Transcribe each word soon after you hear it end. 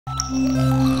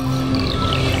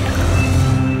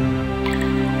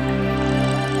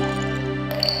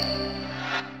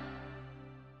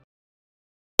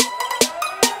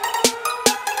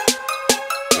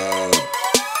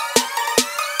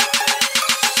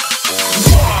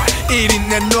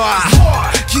내놔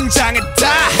긴장했다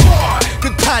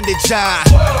끝판대자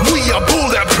We are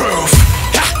bulletproof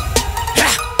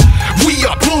We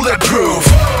are bulletproof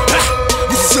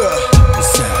What's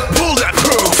up?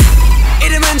 Bulletproof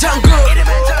이름은 정국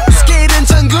스킬은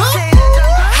전국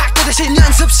학교 대신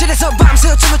연습실에서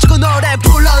밤새워 춤을 추고 노래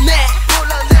불러내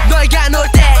너희가 놀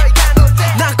때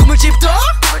난 꿈을 집도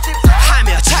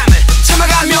하며 잠을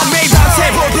참아가며 매일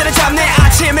밤새 볼펜을 잡네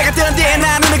아침 해가 뜨는 뒤에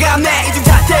난 눈을 감네 이젠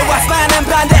자태와 수많은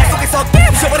반대 속에서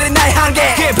부숴버리는 나의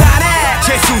한계 그에 반해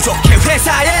재수족해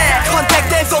회사에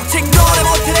컨택된 속칭 노래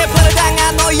못해 래퍼를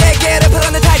당한 너희에게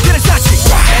래퍼라는 타이틀을 쌓지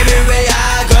Everywhere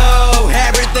I go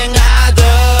Everything I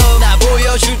do 나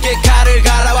보여줄게 칼을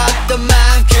갈아왔던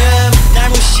만큼 날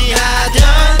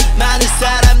무시하던 많은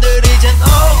사람들 이젠 oh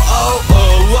oh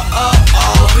oh oh oh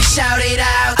oh We shout it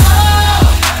out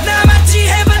나같이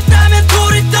해봤다면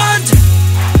돌을 던져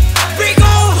We go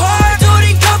hard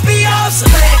우린 겁이 없어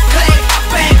Click click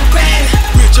bang bang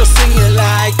We just sing it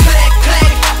like Click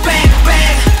click bang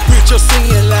bang We just sing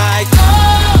it like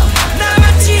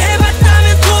나같이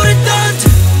해봤다면 돌을 던져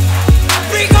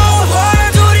We go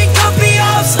hard 우린 겁이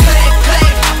없어 Click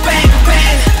click bang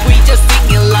bang We just sing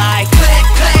it like Click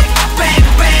click bang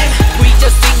bang We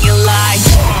just sing it like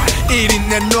 1인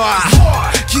내놔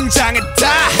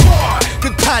긴장했다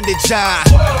끝판대자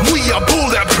We are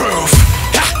bulletproof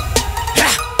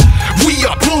We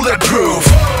are bulletproof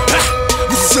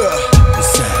What's up?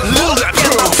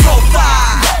 Bulletproof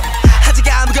아직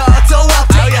아무것도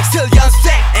없대 Still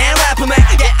연습생 and rapper man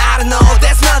Yeah I don't know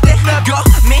that's nothing go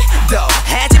믿어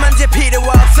하지만 이제 필요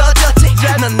없어졌지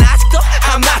넌 아직도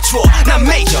아마추어 난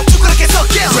메이저 두그럽게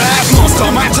섞여 Rap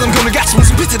monster 말처럼 그물같이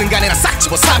무슨 비트든 간에 난 싹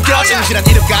집어삼켜 정신한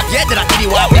이름값 얘들아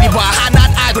이리와 이리와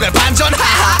하난 아이돌의 반전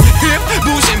하하 힙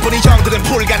무심분이 형들은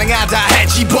불가능하다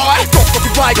해지 boy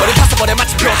꼭꼭이 봐 이거를 파서버려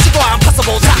마치 표치고 안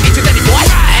파서보자 이제 내리 boy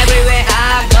Everywhere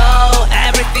I go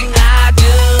Everything I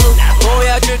do 나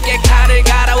보여줄게 칼을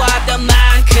갈아왔던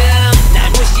만큼 날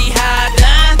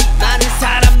무시하던 많은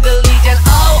사람들 이젠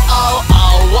oh oh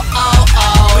oh oh oh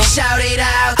oh We shout it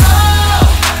out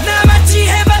나같이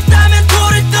해봤다면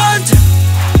돌을 던져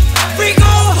We go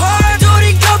hard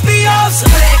우린 겁이 없어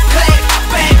Click click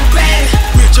bang bang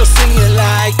We just sing it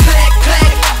like Click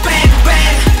click bang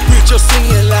bang We just sing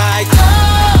it like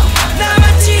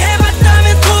나같이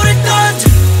해봤다면 돌을 던져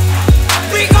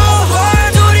We go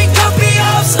hard 우린 겁이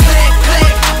없어 Click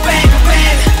click bang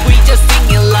bang We just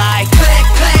sing it like Click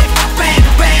click bang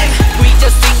bang We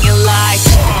just sing it like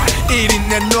 1인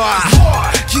내놔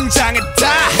긴장했다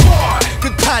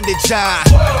끝판대자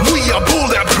We are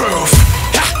bulletproof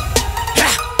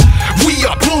We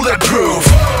are bulletproof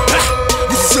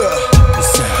What's up?